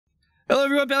Hello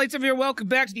everyone, PallyTime here. Welcome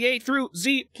back to the A through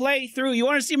Z playthrough. You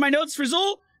want to see my notes for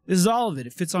Zul? This is all of it.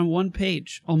 It fits on one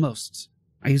page, almost.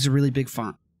 I use a really big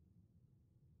font.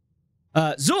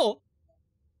 Zul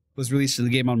was released in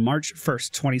the game on March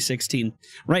 1st, 2016.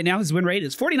 Right now, his win rate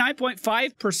is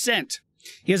 49.5%.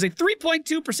 He has a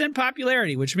 3.2%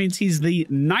 popularity, which means he's the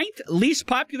 9th least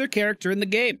popular character in the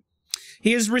game.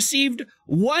 He has received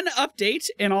one update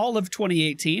in all of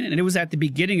 2018, and it was at the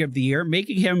beginning of the year,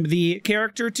 making him the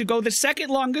character to go the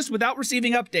second longest without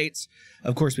receiving updates.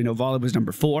 Of course, we know Volley was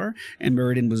number 4, and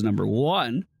Muradin was number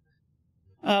 1.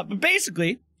 But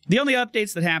basically, the only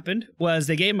updates that happened was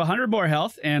they gave him 100 more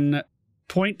health and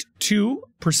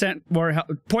 0.2% more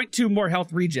 0.2 more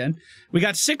health regen. We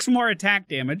got 6 more attack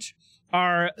damage.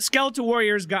 Our skeletal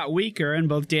warriors got weaker in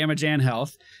both damage and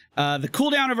health. The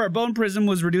cooldown of our bone prism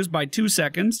was reduced by 2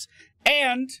 seconds.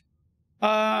 And,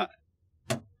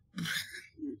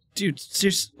 dude, it's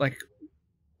just like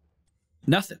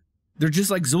nothing. They're just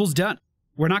like, Zul's done.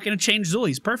 We're not going to change Zul.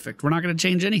 He's perfect. We're not going to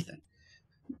change anything.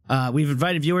 We've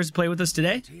invited viewers to play with us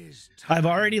today. I've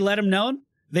already let them know.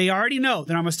 They already know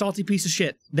that I'm a salty piece of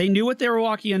shit. They knew what they were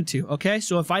walking into, okay?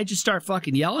 So if I just start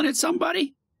fucking yelling at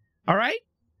somebody, all right?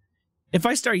 If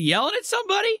I start yelling at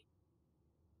somebody,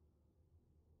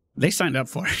 they signed up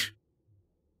for it.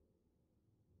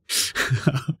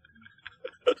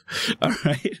 All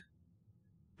right.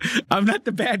 I'm not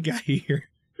the bad guy here.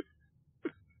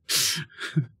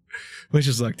 Wish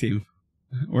us luck, team.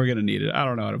 We're going to need it. I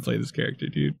don't know how to play this character,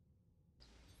 dude.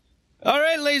 All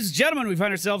right, ladies and gentlemen, we find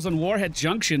ourselves on Warhead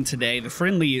Junction today. The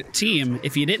friendly team,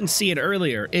 if you didn't see it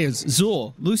earlier, is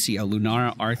Zul, Lucio,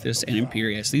 Lunara, Arthas, and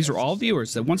Imperius. These are all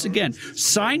viewers that, once again,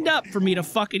 signed up for me to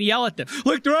fucking yell at them.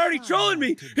 Like, they're already trolling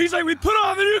me. He's like, we put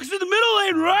all the nukes in the middle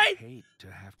lane, right?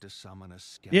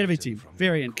 The enemy team,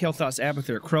 Varian, Kel'Thas,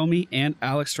 Abathur, Chromie, and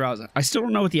Alex Strauza. I still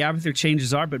don't know what the Abathur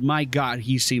changes are, but my god,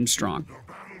 he seems strong.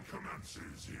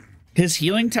 His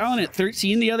healing talent at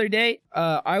 13 the other day,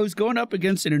 I was going up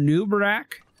against an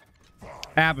Anubarak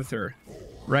Abathur,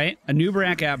 right?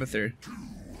 Anubarak Abathur.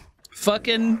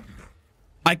 Fucking,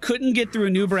 I couldn't get through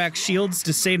Anubarak shields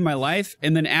to save my life,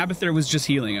 and then Abathur was just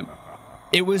healing him.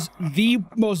 It was the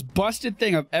most busted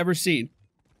thing I've ever seen.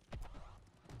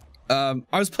 I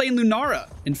was playing Lunara,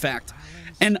 in fact,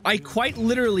 and I quite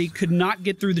literally could not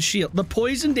get through the shield. The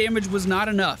poison damage was not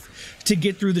enough to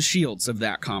get through the shields of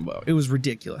that combo. It was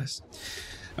ridiculous.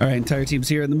 All right, entire team's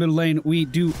here in the middle lane. We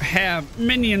do have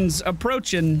minions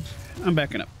approaching. I'm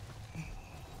backing up.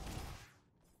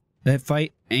 That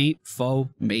fight ain't for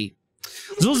me.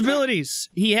 Zul's abilities.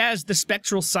 He has the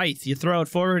Spectral Scythe. You throw it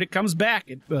forward, it comes back.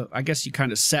 I guess you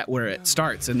kind of set where it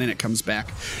starts, and then it comes back.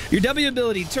 Your W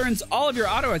ability turns all of your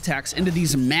auto attacks into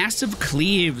these massive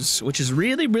cleaves, which is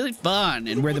really, really fun,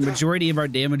 and where the majority of our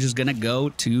damage is going to go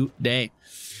today.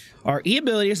 Our E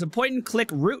ability is a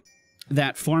point-and-click root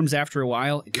that forms after a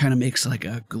while. It kind of makes like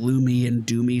a gloomy and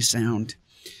doomy sound,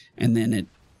 and then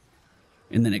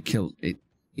it kills it.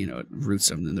 You know, it roots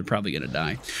them, and they're probably going to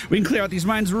die. We can clear out these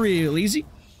mines real easy.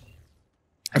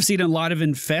 I've seen a lot of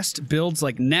infest builds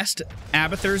like nest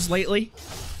Abathurs lately.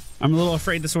 I'm a little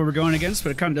afraid that's what we're going against, but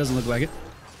it kind of doesn't look like it.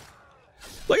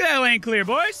 Look at that lane clear,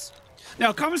 boys!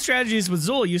 Now, common strategies with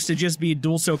Zul used to just be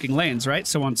dual soaking lanes, right?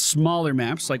 So on smaller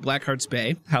maps like Blackheart's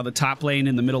Bay, how the top lane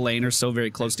and the middle lane are so very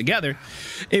close together,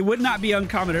 it would not be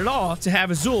uncommon at all to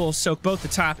have a Zul soak both the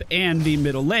top and the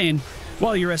middle lane,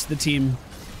 while your rest of the team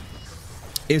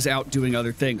is out doing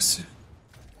other things.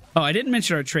 Oh, I didn't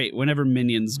mention our trait. Whenever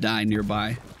minions die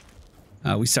nearby,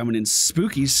 we summon in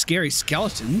spooky, scary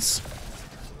skeletons.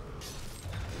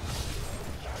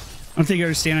 I don't think you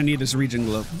understand I need this region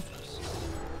globe.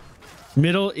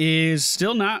 Middle is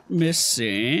still not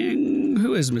missing.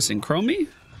 Who is missing? Chromie?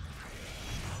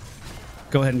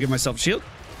 Go ahead and give myself a shield.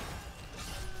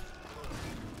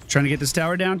 Trying to get this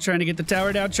tower down. Trying to get the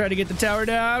tower down. Trying to get the tower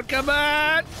down. Come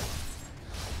on!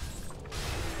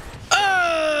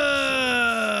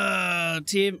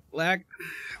 Team lag.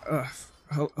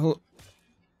 Hold.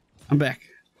 I'm back.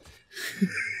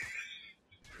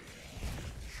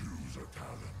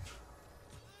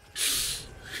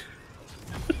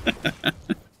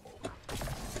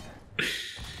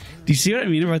 Do you see what I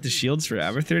mean about the shields for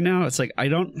Abathur now? It's like,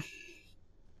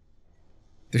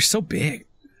 they're so big.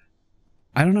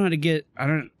 I don't know how to get,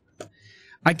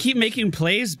 I keep making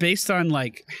plays based on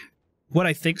like what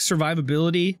I think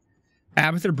survivability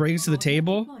Abathur brings to the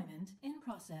table,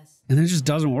 and it just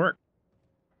doesn't work.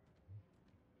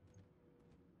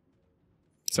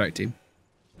 Sorry, team.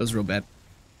 That was real bad.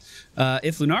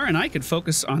 If Lunara and I could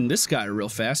focus on this guy real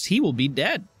fast, he will be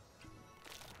dead.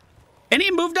 And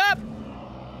he moved up!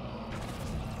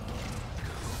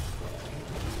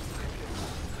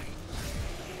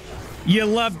 You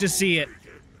love to see it.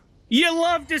 You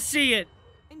love to see it.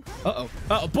 Uh-oh.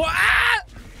 Uh-oh, boy. Ah!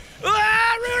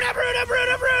 Ah! Root him, root him, root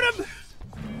him, root him!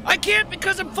 I can't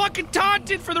because I'm fucking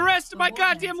taunted for the rest of my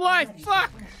goddamn life.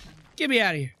 Fuck! Get me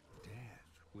out of here.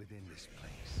 Within this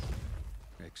place.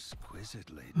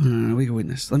 Exquisitely. We can win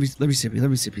this. Let me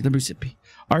sippy.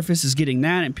 Arthas is getting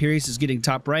that. Imperius is getting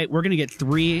top right. We're gonna get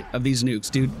 3 of these nukes,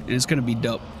 dude, and it's gonna be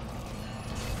dope.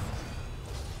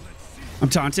 I'm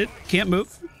taunted. Can't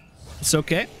move. It's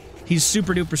okay. He's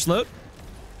super duper slow.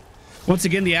 Once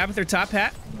again, the Abathur top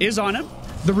hat is on him.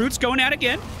 The root's going out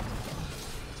again.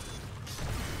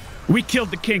 We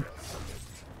killed the king.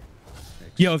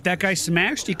 Yo, if that guy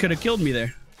smashed, he could have killed me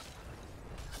there.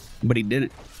 But he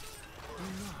didn't.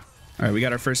 All right, we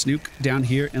got our first nuke down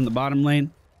here in the bottom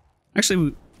lane.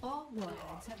 Actually,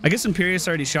 I guess Imperius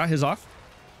already shot his off.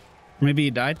 Maybe he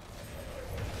died.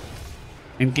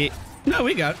 And no,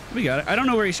 we got it. We got it. I don't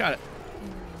know where he shot it.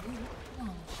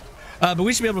 But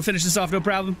we should be able to finish this off, no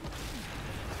problem.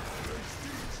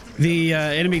 The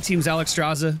enemy team's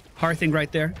Alexstrasza, Hearthing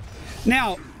right there.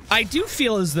 Now, I do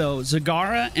feel as though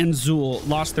Zagara and Zul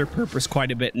lost their purpose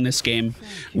quite a bit in this game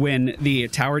when the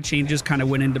tower changes kind of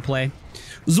went into play.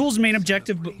 Zul's main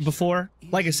objective before,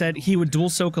 like I said, he would dual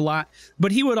soak a lot,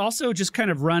 but he would also just kind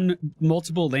of run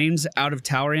multiple lanes out of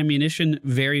tower ammunition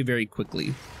very, very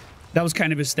quickly. That was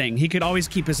kind of his thing. He could always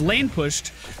keep his lane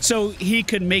pushed so he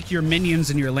could make your minions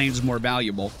and your lanes more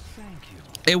valuable.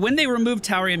 And when they removed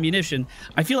tower ammunition,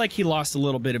 I feel like he lost a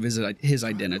little bit of his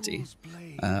identity.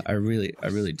 I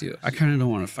really do. I kind of don't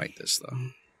want to fight this, though.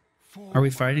 Are we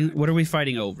fighting? What are we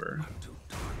fighting over?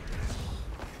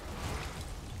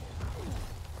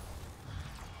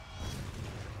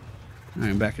 All right,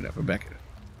 I'm back it up. I'm back it up.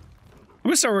 I'm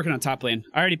going to start working on top lane.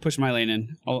 I already pushed my lane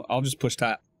in. I'll just push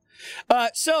top.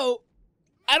 So,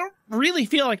 I don't really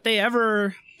feel like they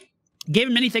ever gave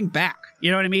him anything back. You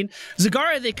know what I mean?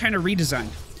 Zagara, they kind of redesigned.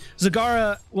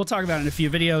 Zagara, we'll talk about in a few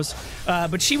videos,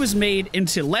 but she was made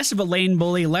into less of a lane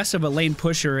bully, less of a lane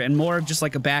pusher, and more of just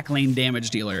like a back lane damage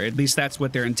dealer. At least that's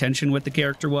what their intention with the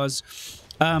character was.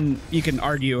 You can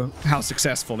argue how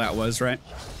successful that was, right?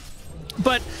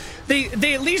 But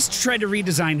they at least tried to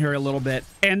redesign her a little bit,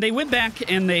 and they went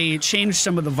back and they changed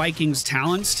some of the Vikings'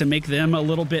 talents to make them a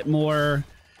little bit more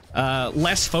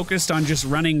less focused on just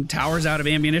running towers out of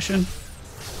ammunition.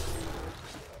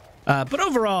 But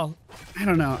overall, I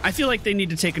don't know. I feel like they need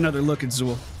to take another look at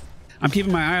Zul. I'm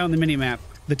keeping my eye on the minimap.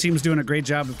 The team's doing a great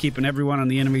job of keeping everyone on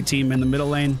the enemy team in the middle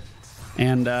lane.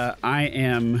 And I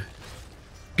am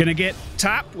going to get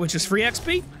top, which is free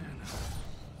XP.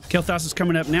 Kel'Thas is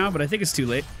coming up now, but I think it's too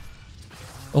late.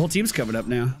 The whole team's coming up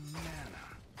now.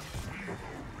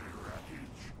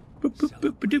 It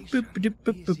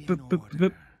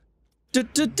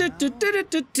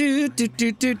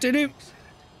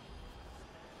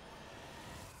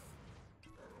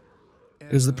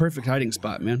was the perfect hiding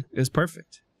spot, man. It was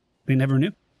perfect. They never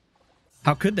knew.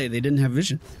 How could they? They didn't have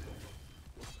vision.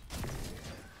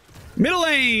 Middle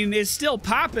lane is still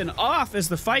popping off as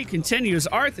the fight continues.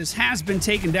 Arthas has been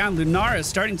taken down. Lunara is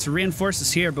starting to reinforce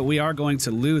us here, but we are going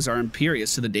to lose our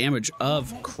Imperius to the damage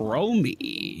of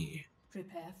Chromie.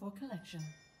 Prepare for collection.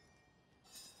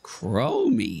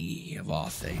 Chromie, of all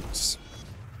things.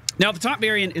 Now, the top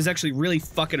variant is actually really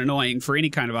fucking annoying for any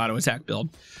kind of auto attack build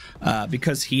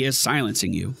because he is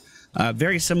silencing you.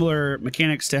 Very similar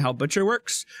mechanics to how Butcher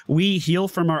works. We heal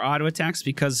from our auto attacks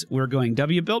because we're going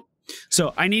W build.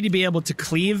 So I need to be able to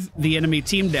cleave the enemy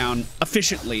team down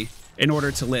efficiently in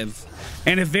order to live.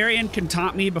 And if Varian can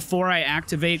taunt me before I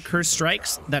activate Curse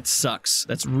Strikes, that sucks.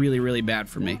 That's really, really bad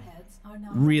for me.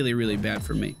 Really, really bad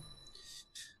for me.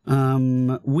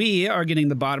 We are getting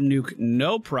the bottom nuke,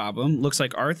 no problem. Looks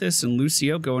like Arthas and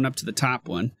Lucio going up to the top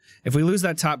one. If we lose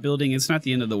that top building, it's not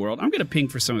the end of the world. I'm going to ping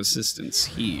for some assistance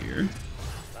here.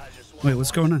 Wait,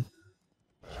 what's going on?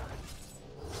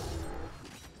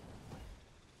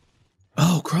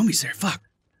 Oh, Chromie's there. Fuck.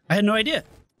 I had no idea.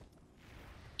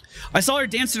 I saw her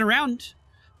dancing around,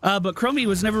 but Chromie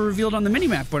was never revealed on the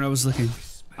minimap when I was looking.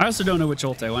 I also don't know which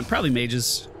ult I want. Probably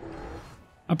mages.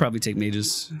 I'll probably take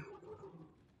mages.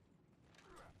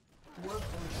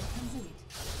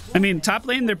 I mean, top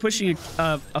lane, they're pushing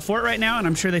a fort right now, and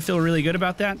I'm sure they feel really good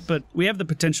about that, but we have the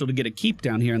potential to get a keep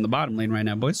down here in the bottom lane right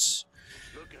now, boys.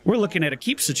 We're looking at a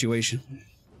keep situation.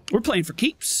 We're playing for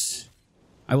keeps.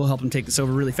 I will help him take this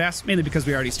over really fast, mainly because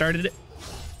we already started it.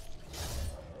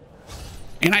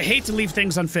 And I hate to leave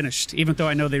things unfinished, even though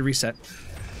I know they reset.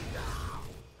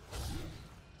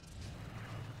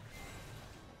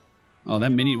 Oh,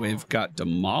 that mini wave got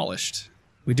demolished.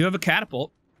 We do have a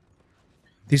catapult.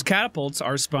 These catapults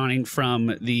are spawning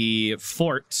from the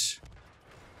fort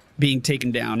being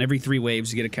taken down. Every 3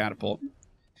 waves, you get a catapult.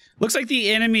 Looks like the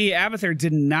enemy Abathur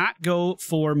did not go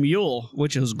for Mule,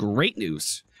 which is great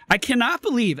news. I cannot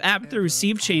believe Abathur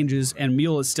received changes and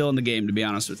Mule is still in the game, to be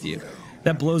honest with you.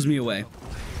 That blows me away.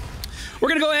 We're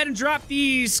going to go ahead and drop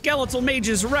these skeletal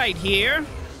mages right here.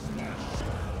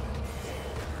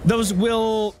 Those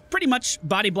will pretty much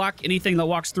body block anything that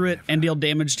walks through it and deal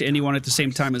damage to anyone at the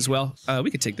same time as well. We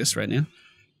could take this right now.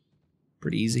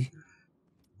 Pretty easy.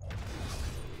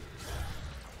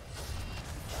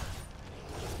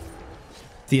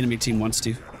 The enemy team wants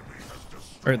to.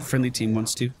 Or the friendly team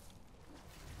wants to.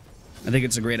 I think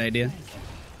it's a great idea.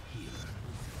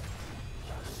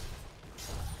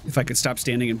 If I could stop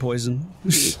standing in poison.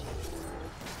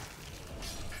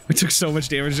 We took so much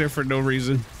damage there for no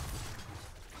reason.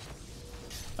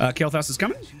 Kael'thas is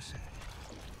coming.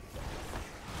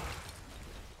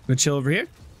 Go chill over here.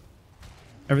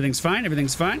 Everything's fine.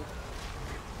 Everything's fine.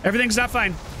 Everything's not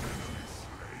fine.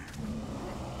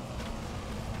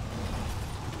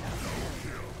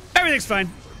 Everything's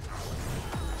fine.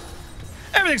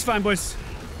 Everything's fine, boys.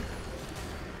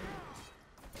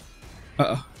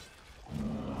 Uh-oh.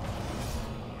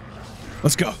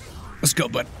 Let's go. Let's go,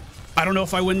 bud. I don't know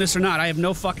if I win this or not. I have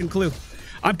no fucking clue.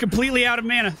 I'm completely out of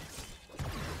mana.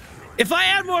 If I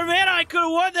had more mana, I could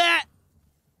have won that.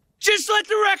 Just let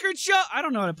the record show. I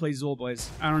don't know how to play Zul, boys.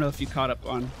 I don't know if you caught up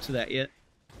on to that yet.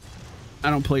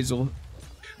 I don't play Zul.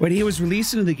 When he was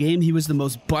released into the game, he was the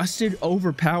most busted,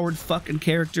 overpowered fucking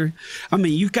character. I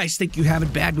mean, you guys think you have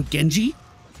it bad with Genji?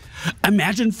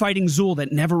 Imagine fighting Zul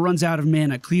that never runs out of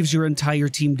mana, cleaves your entire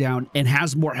team down, and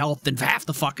has more health than half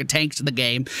the fucking tanks in the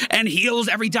game, and heals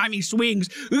every time he swings.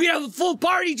 You have a full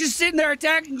party just sitting there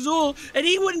attacking Zul, and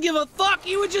he wouldn't give a fuck.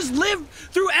 He would just live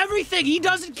through everything. He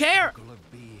doesn't care.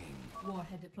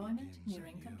 Warhead deployment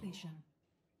nearing completion.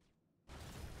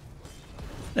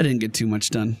 That didn't get too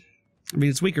much done. I mean,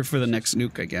 it's weaker for the next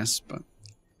nuke, I guess, but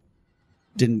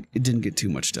it didn't get too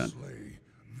much done. Slay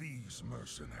these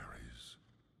mercenaries.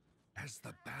 As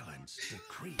the balance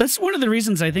decreases. That's one of the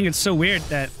reasons I think it's so weird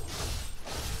that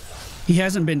he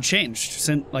hasn't been changed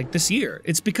since like this year.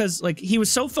 It's because like he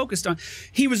was so focused on,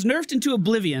 he was nerfed into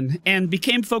oblivion and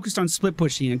became focused on split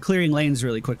pushing and clearing lanes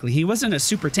really quickly. He wasn't a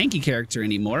super tanky character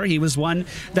anymore. He was one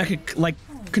that could like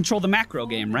control the macro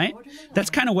game, right? That's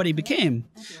kind of what he became.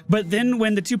 But then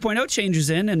when the 2.0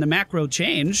 changes in and the macro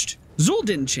changed, Zul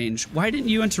didn't change. Why didn't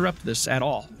you interrupt this at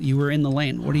all? You were in the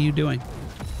lane. What are you doing?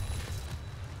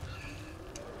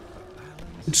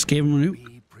 Just gave him a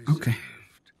nuke. Okay.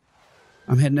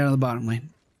 I'm heading out of the bottom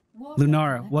lane.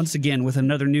 Lunara, once again, with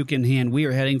another nuke in hand, we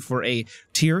are heading for a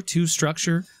tier 2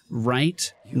 structure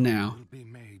right now.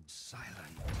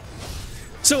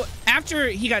 So after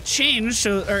he got changed,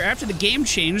 or after the game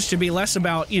changed to be less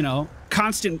about, you know,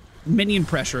 constant minion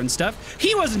pressure and stuff,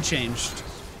 he wasn't changed.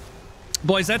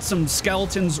 Boys, that's some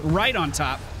skeletons right on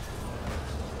top.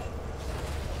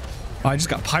 Oh, I just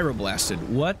got pyroblasted.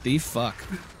 What the fuck?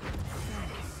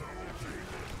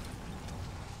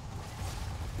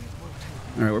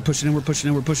 All right, we're pushing in, we're pushing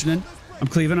in, we're pushing in. I'm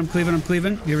cleaving, I'm cleaving, I'm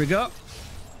cleaving. Here we go.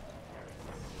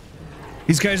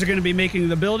 These guys are going to be making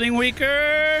the building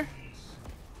weaker.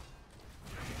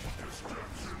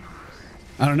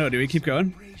 I don't know, do we keep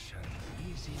going?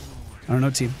 I don't know,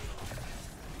 team.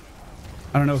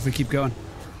 I don't know if we keep going.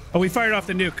 Oh, we fired off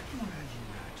the nuke.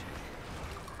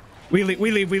 We leave,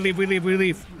 we leave, we leave, we leave, we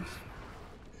leave.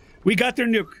 We got their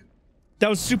nuke. That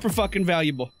was super fucking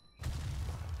valuable.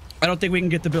 I don't think we can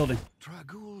get the building.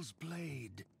 Dragul's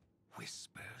blade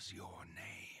whispers your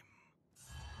name.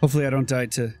 Hopefully I don't die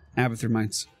to Abathur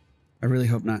mines. I really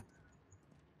hope not.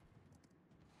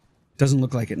 Doesn't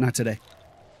look like it, not today.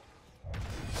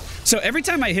 So every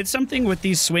time I hit something with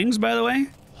these swings, by the way,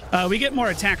 we get more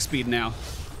attack speed now.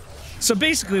 So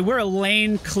basically, we're a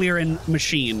lane clearing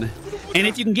machine. And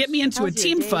if you can get me into a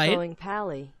team fight... Going,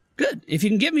 Pally? Good. If you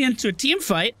can get me into a team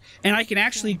fight, and I can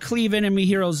actually cleave enemy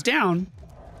heroes down,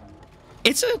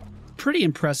 it's a pretty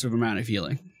impressive amount of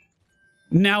healing.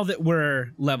 Now that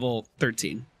we're level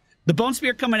 13. The Bone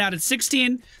Spear coming out at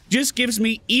 16 just gives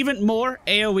me even more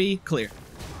AoE clear.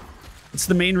 It's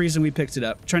the main reason we picked it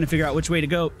up. Trying to figure out which way to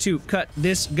go to cut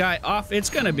this guy off. It's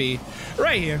gonna be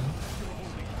right here.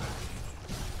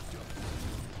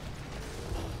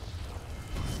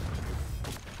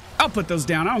 I'll put those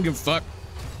down. I don't give a fuck.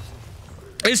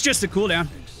 It's just a cooldown.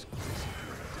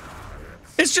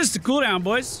 It's just a cooldown,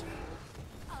 boys.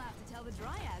 I'll have to tell the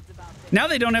dryads about this. Now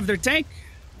they don't have their tank.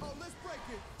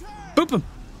 Boop them.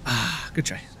 Ah, good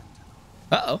try.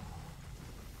 Uh-oh.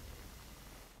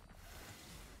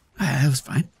 That was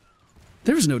fine.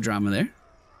 There was no drama there.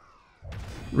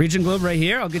 Region globe right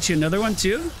here. I'll get you another one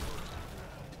too.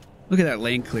 Look at that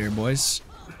lane clear, boys.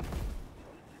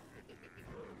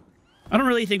 I don't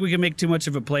really think we can make too much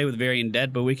of a play with Varian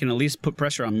dead, but we can at least put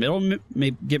pressure on middle,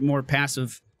 maybe get more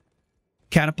passive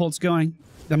catapults going.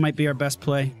 That might be our best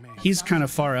play. He's kind of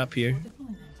far up here.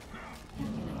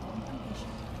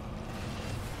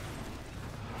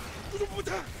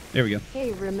 There we go.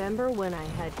 Hey, remember when I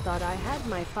had thought I had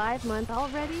my 5-month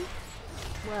already?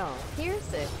 Well,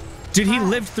 here's it. Dude, he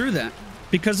lived through that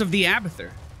because of the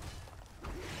Abathur.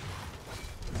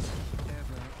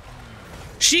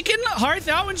 She can hearth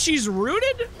out when she's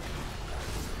rooted?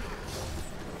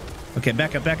 Okay,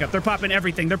 back up, back up. They're popping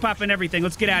everything. They're popping everything.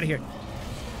 Let's get out of here.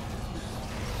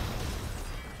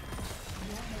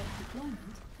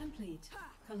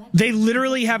 They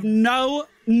literally have no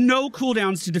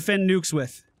cooldowns to defend nukes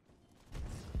with.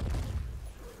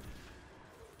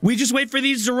 We just wait for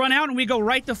these to run out and we go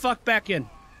right the fuck back in.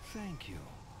 Thank you,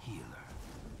 healer.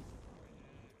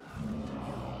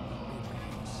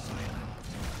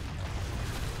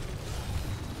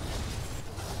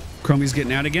 Chromie's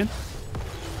getting out again.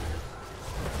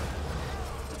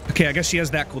 Okay, I guess she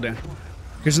has that cooldown.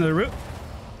 Here's another root.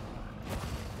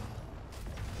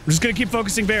 I'm just gonna keep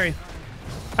focusing Barry.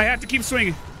 I have to keep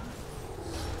swinging.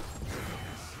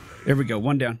 There we go,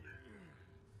 one down.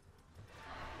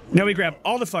 Now we grab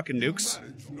all the fucking nukes.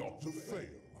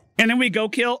 And then we go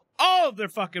kill all of their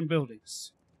fucking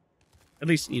buildings. At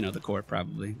least, you know, the core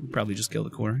probably. We'll probably just kill the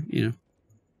core, you know.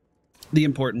 The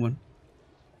important one.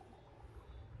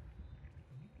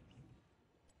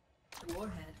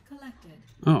 Warhead collected.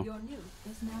 Oh. Your nuke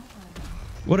is now on.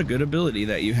 What a good ability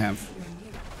that you have. Your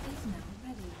nuke is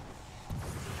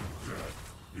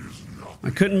now ready.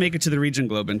 I couldn't make it to the region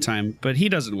globe in time, but he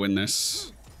doesn't win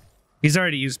this. He's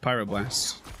already used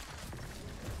Pyroblast.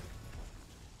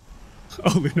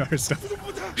 Oh, Lunar stuff.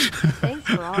 Thanks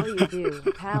for all you do,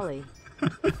 Pally.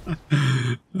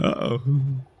 Uh-oh.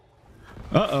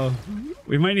 Uh-oh.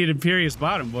 We might need Imperious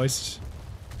bottom, boys.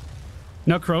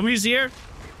 No Chromie's here?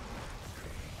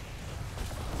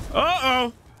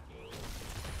 Uh-oh!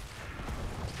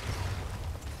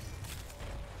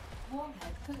 Warhead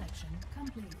collection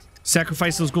complete.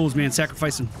 Sacrifice those ghouls, man.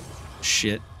 Sacrifice them.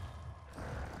 Shit.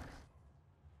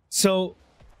 So,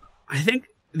 I think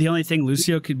the only thing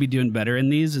Lucio could be doing better in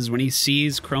these is when he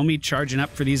sees Chromie charging up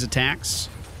for these attacks.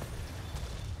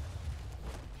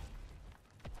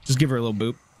 Just give her a little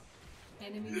boop.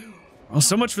 Enemy nuke. Well,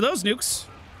 so much for those nukes.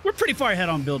 We're pretty far ahead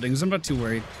on buildings. I'm not too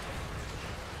worried.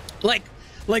 Like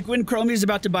when Chromie's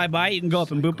about to bye-bye, you can go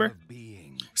up and boop her.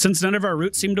 Since none of our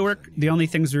roots seem to work, the only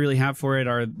things we really have for it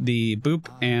are the boop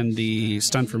and the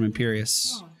stun from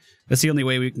Imperious. That's the only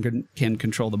way we can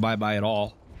control the bye-bye at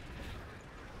all.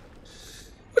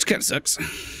 Which kind of sucks.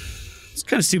 It's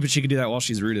kind of stupid she could do that while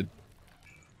she's rooted.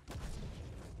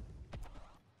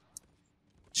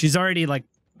 She's already, like,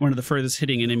 one of the furthest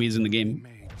hitting enemies in the game.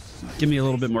 Give me a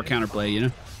little bit more counterplay, you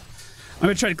know? I'm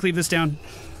going to try to cleave this down.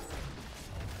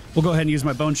 We'll go ahead and use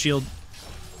my bone shield.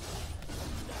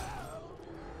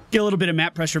 Get a little bit of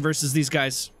map pressure versus these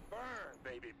guys.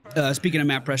 Speaking of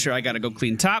map pressure, I got to go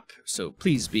clean top. So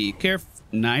please be careful.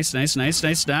 Nice, nice, nice,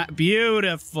 nice.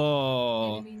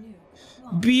 Beautiful. Enemy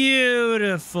nuke.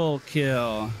 Beautiful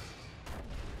kill.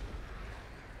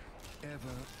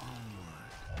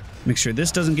 Make sure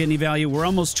this doesn't get any value. We're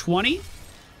almost 20,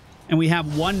 and we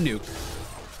have one nuke.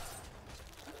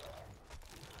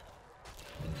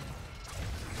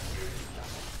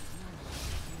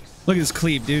 Look at this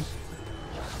cleave, dude.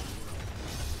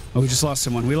 Oh, we just lost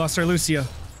someone. We lost our Lucio.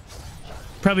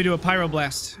 Probably do a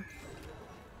pyroblast.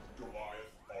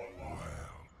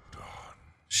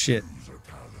 Shit.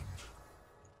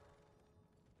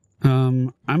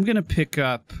 I'm gonna pick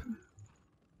up...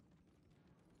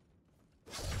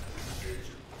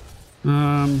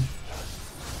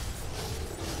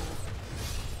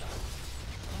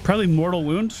 probably Mortal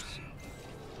Wound.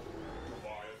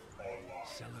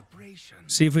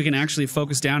 See if we can actually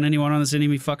focus down anyone on this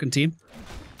enemy fucking team.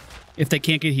 If they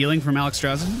can't get healing from Alex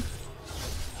Strausen.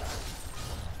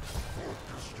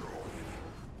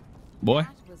 Boy,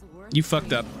 you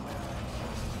fucked up.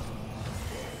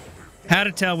 How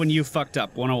to tell when you fucked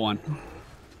up, 101.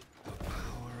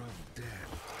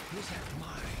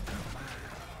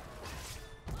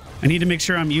 I need to make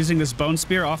sure I'm using this Bone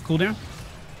Spear off cooldown.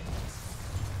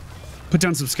 Put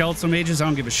down some Skeletal Mages, I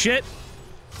don't give a shit.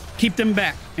 Keep them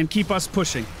back and keep us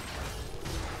pushing.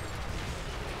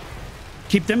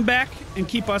 Keep them back and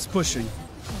keep us pushing.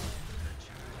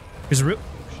 Here's a root.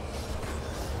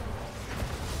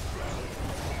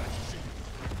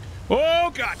 Oh,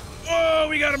 God. Oh,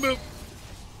 we gotta move.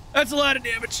 That's a lot of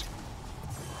damage.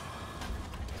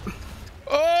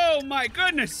 Oh, my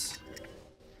goodness.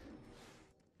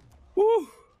 Whew.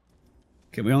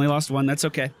 Okay, we only lost one. That's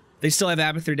okay. They still have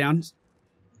Abathur down.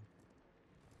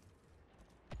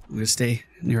 I'm gonna stay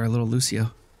near our little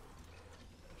Lucio.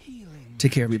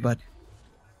 Take care of me, bud.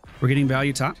 We're getting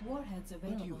value top. Warheads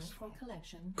available for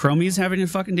collection. Chromie's having to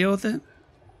fucking deal with it.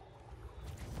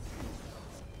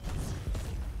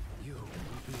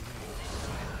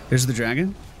 There's the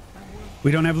dragon.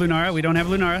 We don't have Lunara. We don't have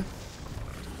Lunara.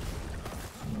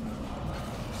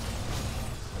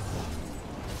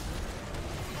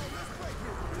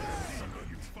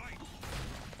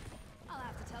 I'll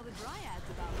have to tell the dryads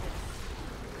about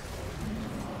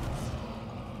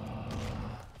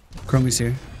this. Chromie's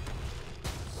here.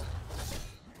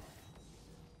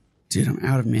 Dude, I'm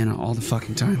out of mana all the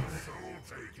fucking time.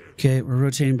 Okay, we're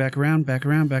rotating back around, back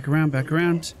around, back around, back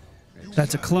around.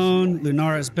 That's a clone.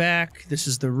 Lunara's back. This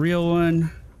is the real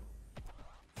one.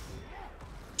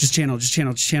 Just channel, just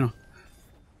channel, just channel.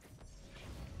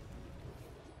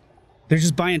 They're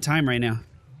just buying time right now.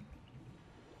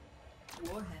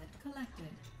 Warhead collected.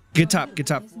 Get top, get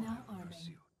top. Is now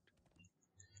arming.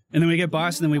 And then we get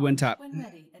boss, and then we win top. When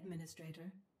ready,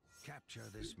 Administrator. Capture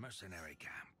this mercenary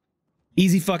camp.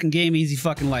 Easy fucking game, easy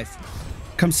fucking life.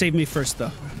 Come save me first,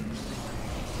 though.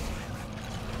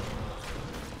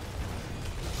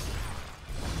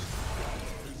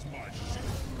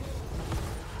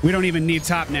 We don't even need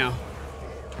top now.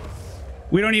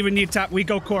 We don't even need top. We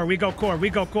go core, we go core,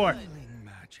 we go core.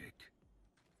 Magic.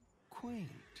 Quaint.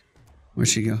 Where'd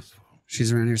she go?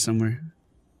 She's around here somewhere.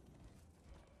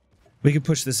 We could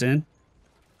push this in.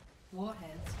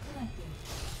 Warheads collected.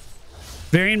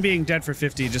 Varian being dead for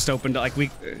 50 just opened, like,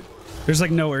 there's like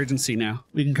no urgency now.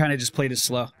 We can kind of just play this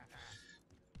slow.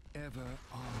 Ever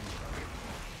on.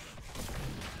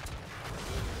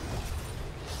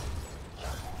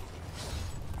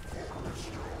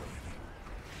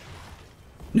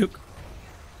 Nuke.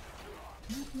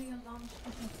 Nuclear launch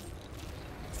effective.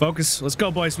 Focus. Let's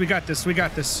go, boys. We got this. We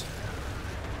got this.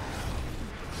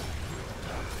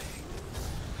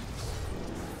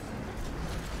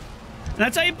 And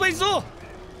that's how you play Zul.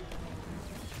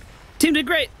 Team did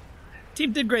great.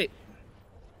 Team did great.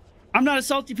 I'm not a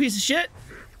salty piece of shit.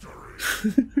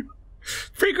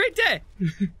 Pretty great day.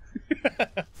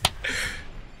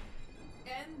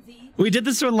 We did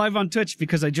this one live on Twitch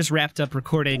because I just wrapped up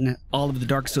recording all of the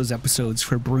Dark Souls episodes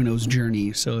for Bruno's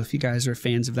Journey. So if you guys are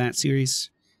fans of that series,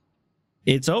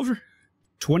 it's over.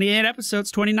 28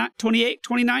 episodes, 29, 28,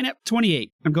 29,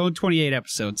 28. I'm going 28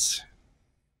 episodes.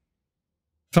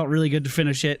 Felt really good to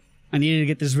finish it. I needed to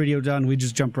get this video done. We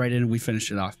just jumped right in and we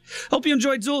finished it off. Hope you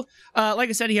enjoyed Zul. Like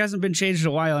I said, he hasn't been changed in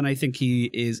a while, and I think he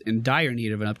is in dire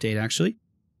need of an update, actually.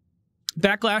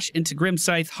 Backlash into Grim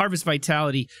Scythe, Harvest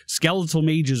Vitality, Skeletal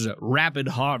Mages, Rapid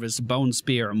Harvest, Bone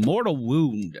Spear, Mortal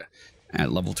Wound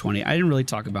at level 20. I didn't really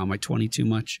talk about my 20 too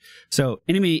much. So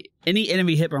any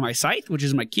enemy hit by my Scythe, which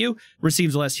is my Q,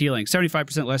 receives less healing.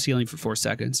 75% less healing for 4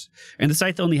 seconds. And the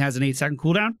Scythe only has an 8-second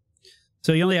cooldown.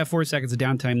 So you only have 4 seconds of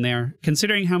downtime there.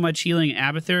 Considering how much healing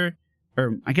Abathur,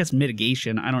 or I guess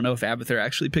mitigation, I don't know if Abathur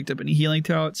actually picked up any healing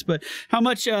talents, but how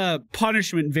much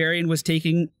punishment Varian was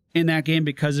taking in that game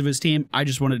because of his team, I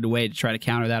just wanted to wait to try to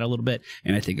counter that a little bit,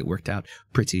 and I think it worked out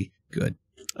pretty good.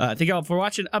 Thank you all for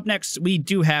watching. Up next, we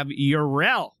do have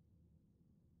Urel.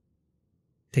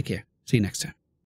 Take care. See you next time.